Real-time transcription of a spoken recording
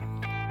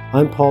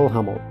I'm Paul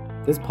Hamill.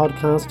 This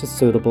podcast is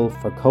suitable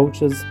for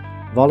coaches,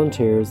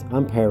 volunteers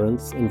and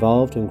parents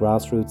involved in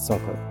grassroots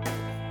soccer.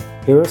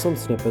 Here are some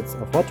snippets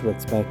of what to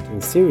expect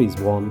in Series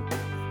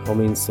 1,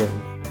 coming soon.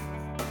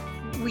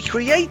 We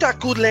create that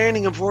good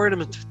learning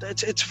environment.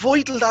 It's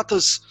vital that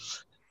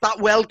there's that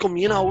welcome,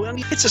 and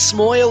it's a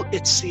smile,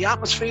 it's the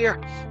atmosphere,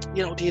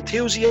 the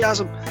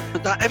enthusiasm,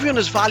 that everyone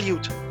is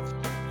valued.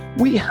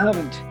 We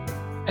haven't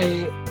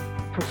a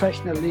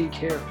professional league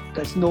here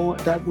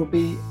that would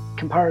be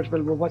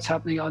comparable with what's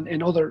happening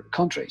in other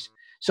countries.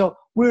 So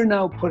we're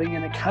now putting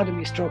an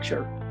academy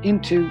structure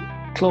into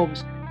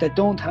clubs that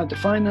don't have the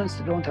finance,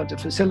 they don't have the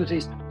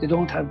facilities, they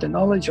don't have the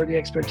knowledge or the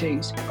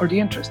expertise or the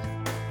interest.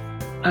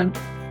 And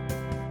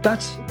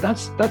that's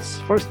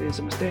firstly is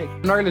a mistake.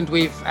 In Ireland,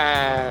 we've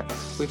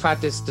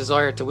had this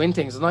desire to win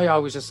things, and I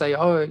always just say,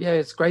 "Oh yeah,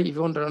 it's great if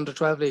you won the under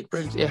 12 league,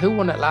 brilliant." Yeah, who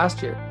won it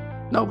last year?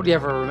 Nobody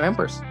ever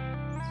remembers.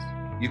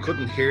 You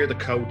couldn't hear the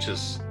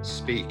coaches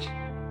speak.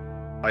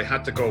 I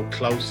had to go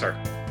closer,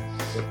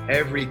 but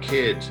every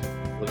kid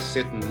was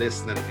sitting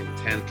listening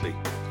intently.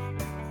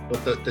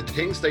 But the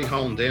things they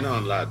honed in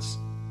on, lads,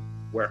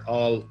 were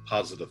all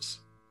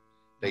positives.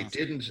 They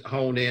didn't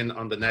hone in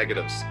on the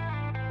negatives.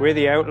 We're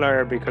the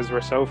outlier because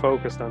we're so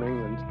focused on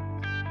England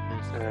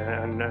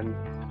and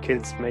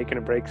kids making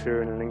a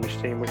breakthrough in an English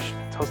team, which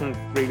doesn't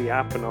really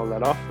happen all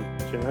that often.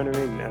 Do you know what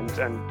I mean?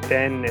 And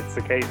then it's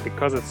the case,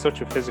 because it's such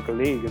a physical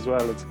league as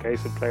well, it's a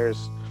case of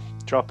players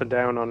dropping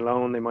down on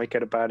loan. They might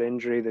get a bad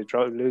injury, they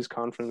lose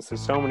confidence.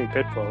 There's so many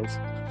pitfalls.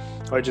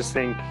 I just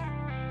think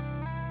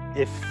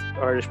if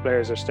Irish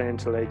players are staying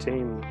till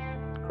 18,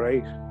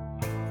 great.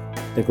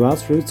 The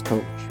Grassroots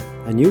Coach,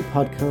 a new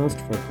podcast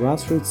for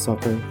grassroots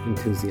soccer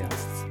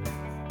enthusiasts.